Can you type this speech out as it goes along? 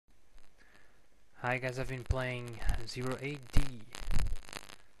Hi guys, I've been playing 08D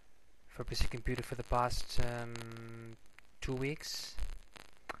for PC Computer for the past 2 weeks.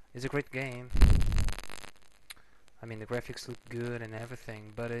 It's a great game. I mean, the graphics look good and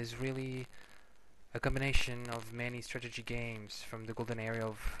everything, but it's really a combination of many strategy games from the golden era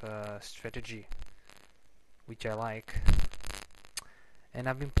of strategy, which I like. And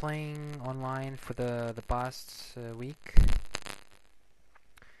I've been playing online for the past week,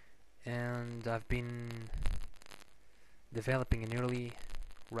 and I've been developing an early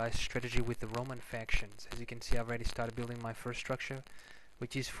rise strategy with the Roman factions. As you can see, I've already started building my first structure,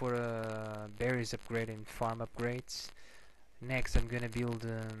 which is for berries upgrade and farm upgrades. Next, I'm gonna build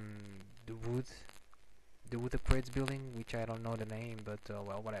the wood upgrades building, which I don't know the name, but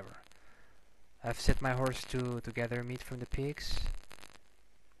well, whatever. I've set my horse to gather meat from the pigs,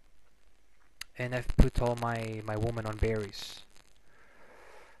 and I've put all my woman on berries.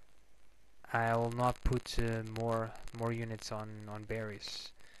 I will not put more units on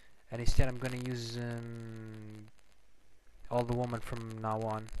berries, and instead I'm gonna use all the woman from now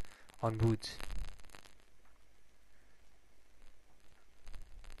on wood.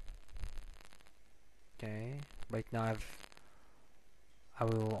 Okay, right now I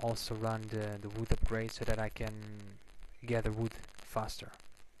will also run the wood upgrade so that I can gather wood faster.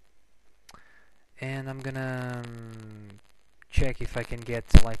 And I'm gonna check if I can get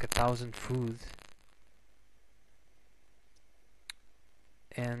like 1,000 food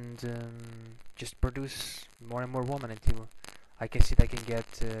and just produce more and more woman until I can see that I can get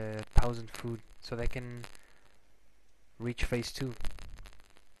 1,000 food so that I can reach phase 2.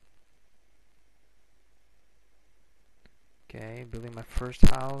 Okay, building my first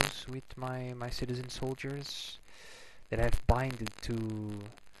house with my citizen soldiers that I've binded to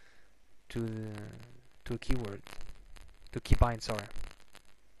to a keyword, to keybind, sorry.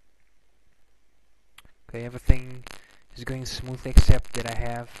 Okay, everything is going smoothly except that I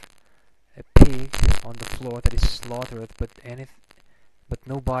have a pig on the floor that is slaughtered, but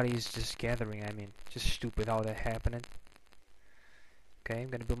nobody is just gathering. I mean, just stupid how that happened. Okay, I'm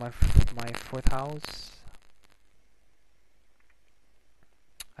gonna build my fourth house.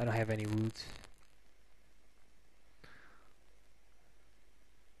 I don't have any wood.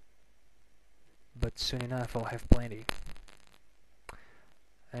 But soon enough I'll have plenty.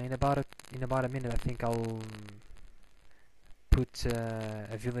 And in about a minute I think I'll put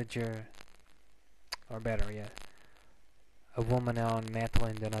a villager, or better yet, a woman on metal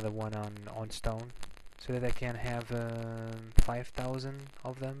and another one on stone, so that I can have 5,000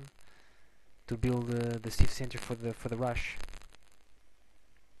 of them to build the Steve Center for the rush.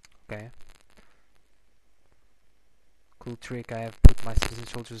 Okay. Cool trick. I have put my citizen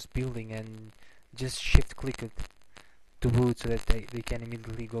soldiers building and just shift click it to wood so that they can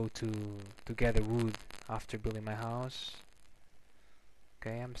immediately go to gather wood after building my house.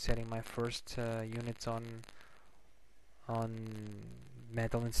 Okay, I'm setting my first units on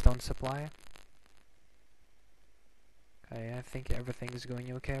metal and stone supply. Okay, I think everything is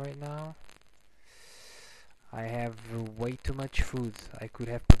going okay right now. I have way too much food. I could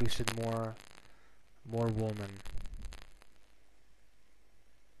have produced more woman.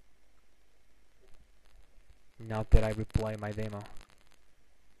 Now that I replay my demo.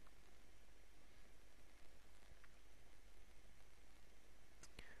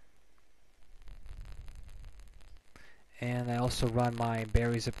 And I also run my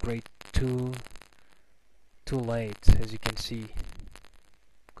berries upgrade too late, as you can see,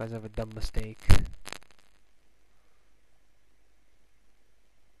 because of a dumb mistake.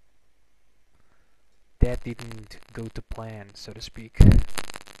 That didn't go to plan, so to speak.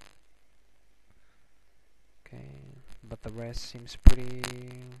 Okay, but the rest seems pretty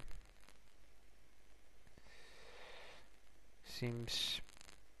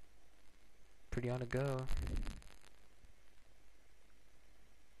on the go.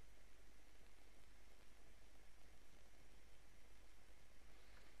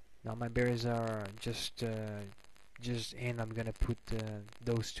 Now my berries are just in. I'm gonna put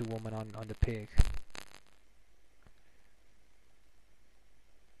those two women on the pig.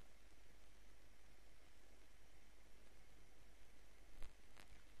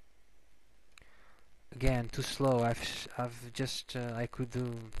 Again, too slow. I've just I could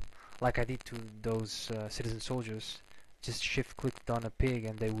do like I did to those citizen soldiers. Just shift clicked on a pig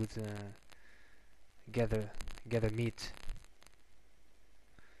and they would gather meat.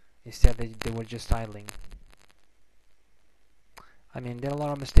 Instead, they were just idling. I mean, there are a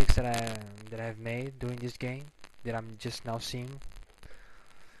lot of mistakes that I've made during this game that I'm just now seeing,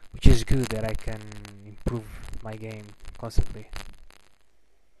 which is good that I can improve my game constantly.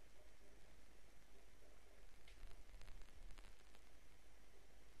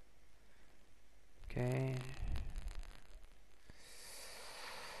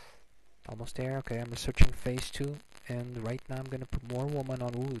 Almost there. Okay, I'm researching phase 2, and right now I'm gonna put more woman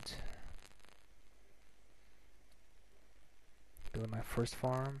on wood. Building my first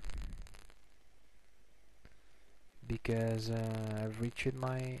farm because I've reached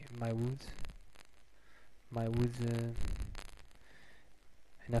my wood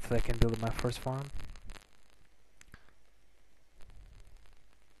enough that I can build my first farm.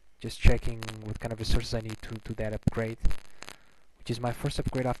 Just checking what kind of resources I need to do that upgrade, which is my first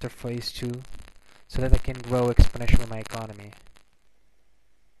upgrade after phase 2, so that I can grow exponentially my economy.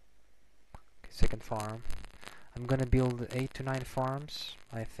 Okay, second farm. I'm gonna build 8 to 9 farms.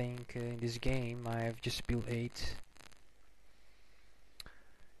 I think in this game I've just built 8.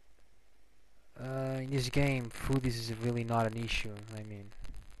 In this game, food is really not an issue. I mean,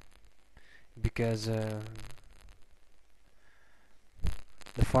 because the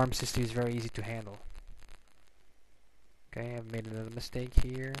farm system is very easy to handle. Okay, I've made another mistake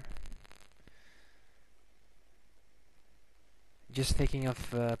here. Just thinking of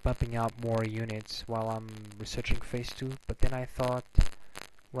pumping out more units while I'm researching phase 2, but then I thought,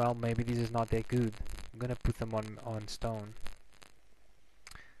 well, maybe this is not that good. I'm gonna put them on stone.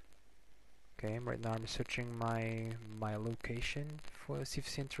 Okay, right now I'm researching my location for the city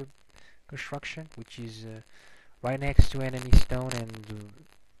center construction, which is right next to enemy stone and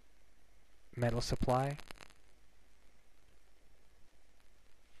metal supply.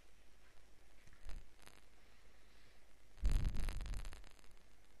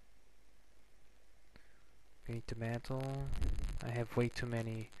 We need to metal. I have way too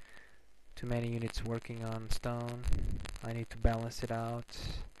many units working on stone. I need to balance it out.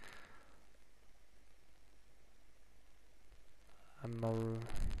 I'm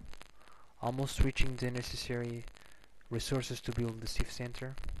almost reaching the necessary resources to build the civ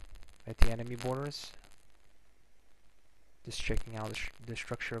center at the enemy borders. Just checking out the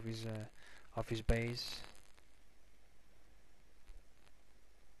structure of his base.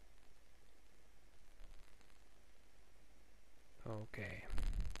 Okay.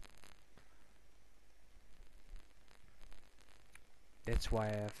 That's why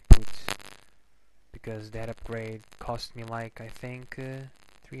I've put, because that upgrade cost me like, I think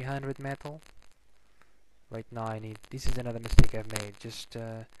 300 metal. Right now I need, this is another mistake I've made, just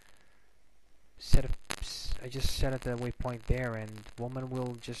I just set up the waypoint there, and woman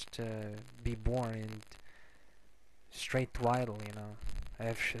will just be born and straight to idle, you know. I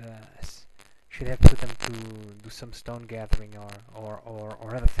have should have put them to do some stone gathering or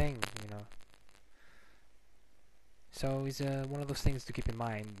other things, you know. So it's one of those things to keep in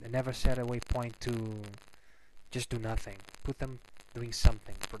mind. I never set a waypoint to just do nothing. Put them doing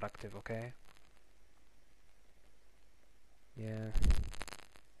something productive, okay? Yeah.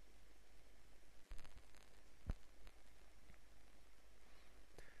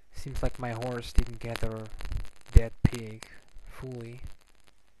 Seems like my horse didn't gather that pig fully.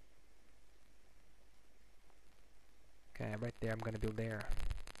 Okay, right there, I'm gonna build there.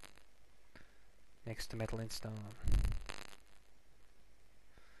 Next to metal and stone.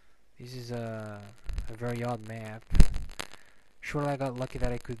 This is a very odd map. Sure, I got lucky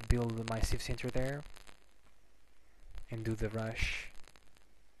that I could build my civ center there and do the rush.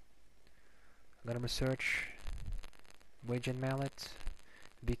 I'm gonna research Wage and Mallet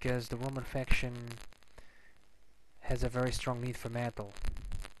because the Roman faction has a very strong need for metal.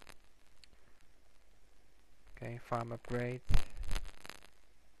 Okay, farm upgrade.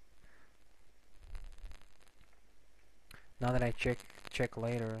 Now that I check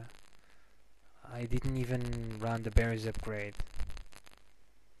later, I didn't even run the berries upgrade.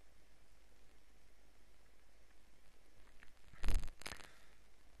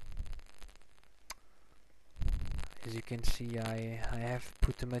 As you can see, I have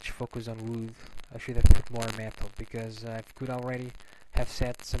put too much focus on wood. I should have put more metal because I could already have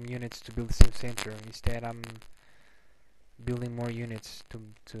set some units to build the civ center. Instead, I'm building more units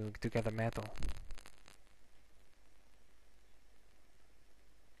to gather metal.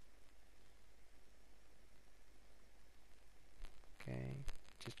 Okay,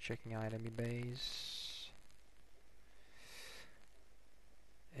 just checking out enemy base.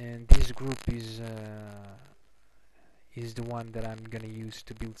 And this group is the one that I'm gonna use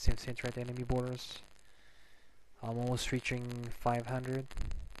to build civ center at enemy borders. I'm almost reaching 500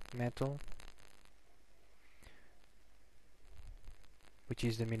 metal, which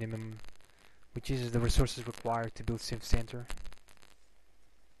is the minimum, which is the resources required to build civ center.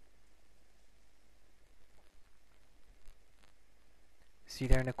 See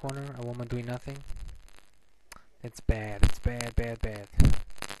there in the corner, a woman doing nothing? That's bad, it's bad, bad, bad.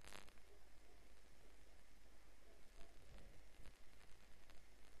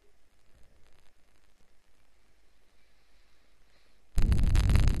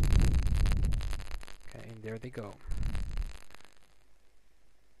 There they go.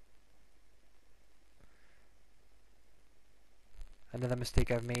 Another mistake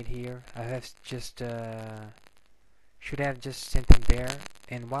I've made here. I have just should have just sent them there,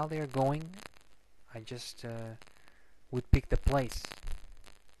 and while they're going, I just would pick the place.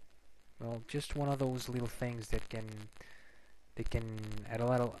 Well, just one of those little things that can add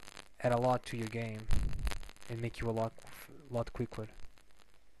a lot to your game and make you a lot quicker.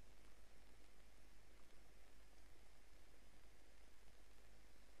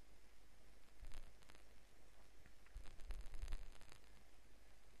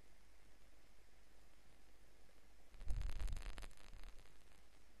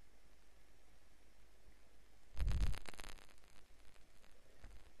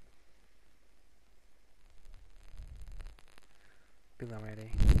 Build already.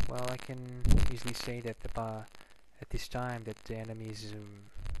 Well, I can easily say that at this time that the enemy is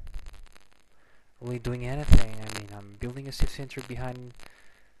really doing anything. I mean, I'm building a civ center behind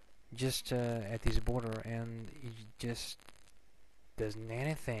just at this border, and he just doesn't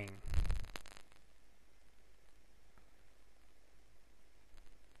anything.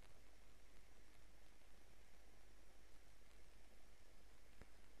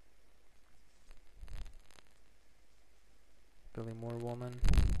 Building more woman.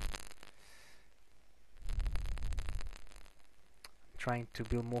 Trying to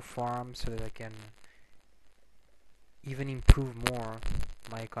build more farms so that I can even improve more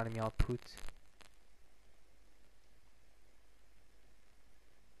my economy output.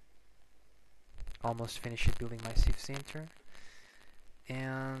 Almost finished building my civ center,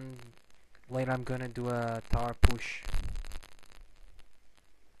 and later I'm gonna do a tower push.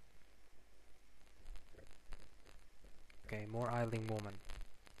 Okay, more idling woman.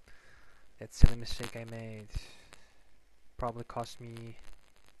 That silly mistake I made probably cost me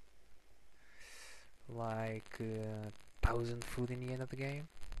like 1,000 food in the end of the game.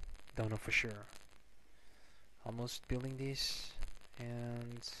 Don't know for sure. Almost building this,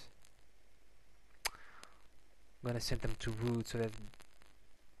 and I'm gonna send them to root so that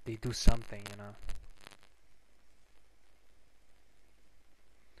they do something, you know.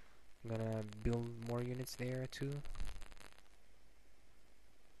 I'm gonna build more units there too.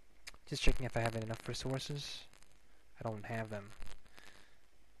 Just checking if I have enough resources. I don't have them.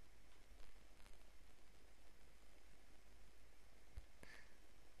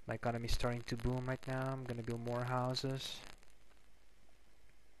 My economy is starting to boom right now. I'm gonna build more houses.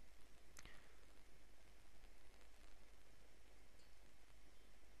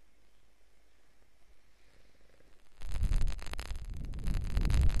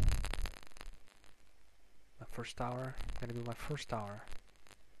 My first tower. I'm gonna build my first tower.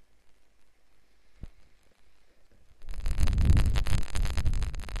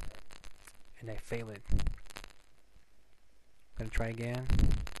 And I failed it. Gonna try again.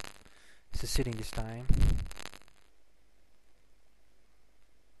 This is sitting this time.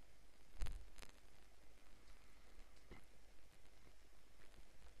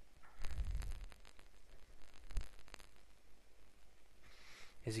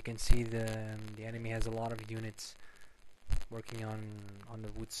 As you can see, the enemy has a lot of units working on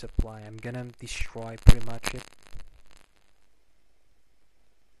the wood supply. I'm gonna destroy pretty much it.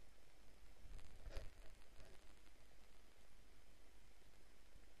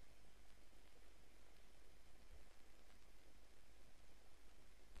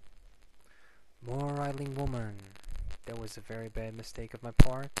 More idling woman. That was a very bad mistake of my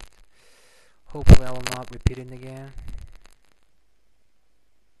part. Hopefully I will not repeat it again.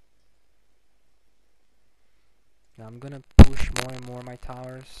 Now I'm gonna push more and more my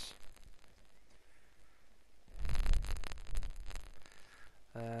towers.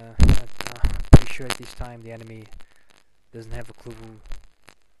 I'm pretty sure at this time the enemy doesn't have a clue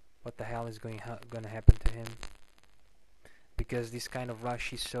what the hell is gonna happen to him, because this kind of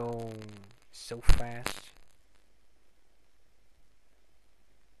rush is so fast.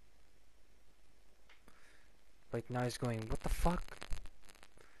 Right now he's going, what the fuck?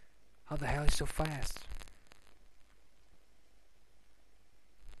 How the hell is so fast?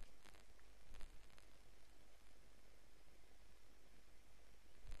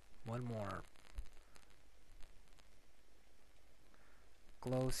 One more.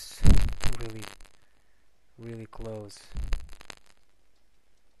 Close. Really close.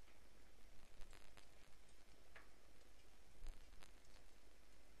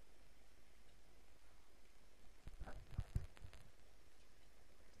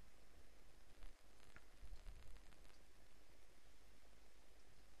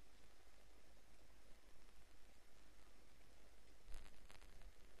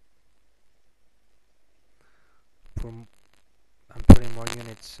 I'm putting more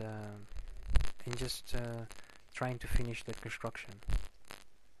units and just trying to finish that construction.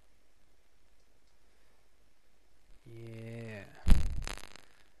 Yeah.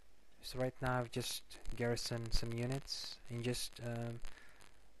 So right now I've just garrisoned some units and just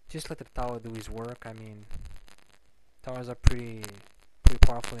let the tower do his work. I mean, towers are pretty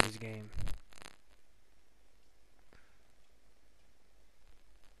powerful in this game.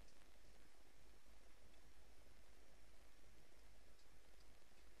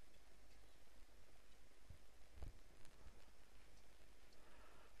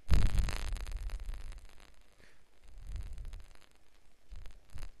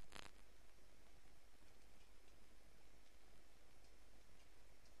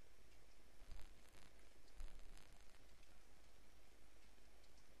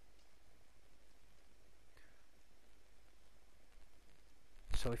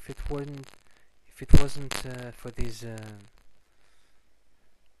 So if it wasn't for this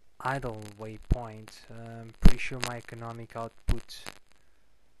idle waypoint, I'm pretty sure my economic output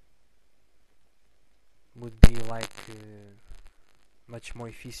would be like much more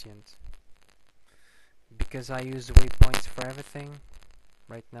efficient, because I use waypoints for everything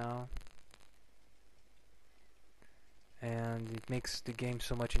right now, and it makes the game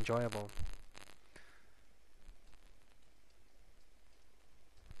so much enjoyable.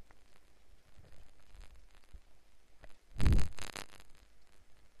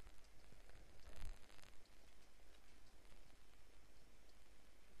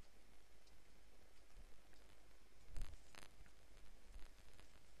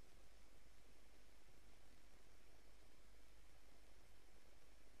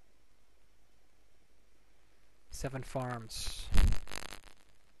 Seven farms.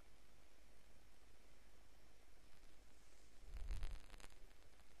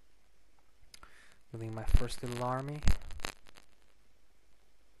 Building my first little army.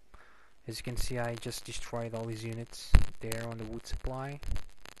 As you can see, I just destroyed all these units there on the wood supply.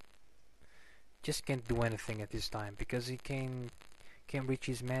 Just can't do anything at this time because he can't reach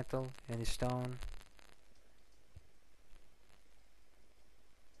his metal and his stone.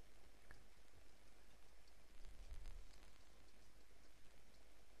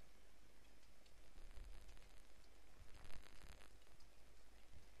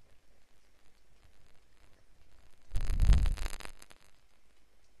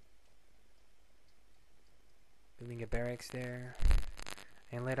 Building a barracks there,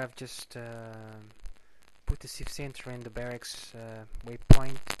 and later I've just put the civ center in the barracks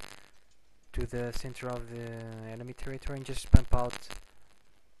waypoint to the center of the enemy territory and just pump out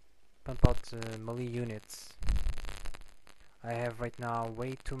melee units. I have right now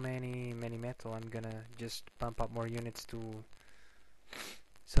way too many metal. I'm gonna just pump up more units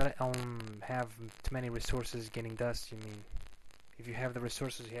so that I don't have too many resources getting dust. You mean, if you have the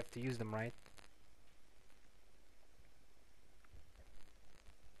resources, you have to use them, right?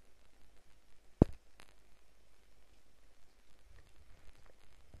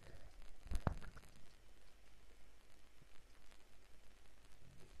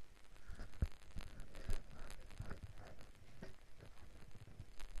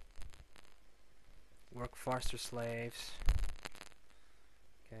 Work faster, slaves.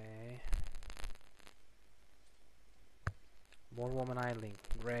 Okay. More woman idling.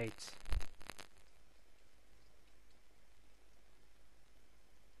 Great.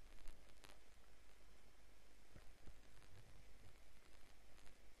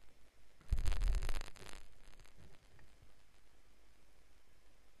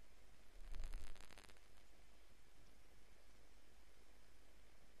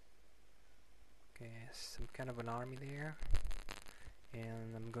 Okay, some kind of an army there.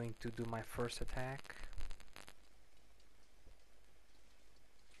 And I'm going to do my first attack.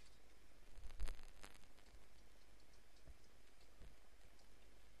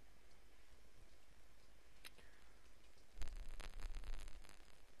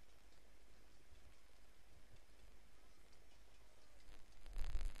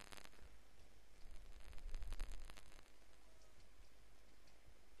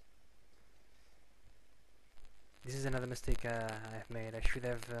 This is another mistake I've made. I should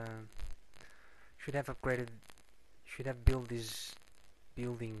have upgraded, should have built this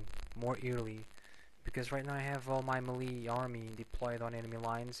building more early, because right now I have all my melee army deployed on enemy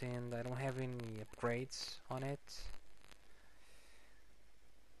lines and I don't have any upgrades on it.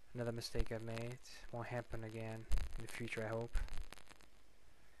 Another mistake I've made. Won't happen again in the future, I hope.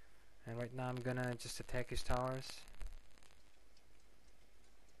 And right now I'm gonna just attack his towers.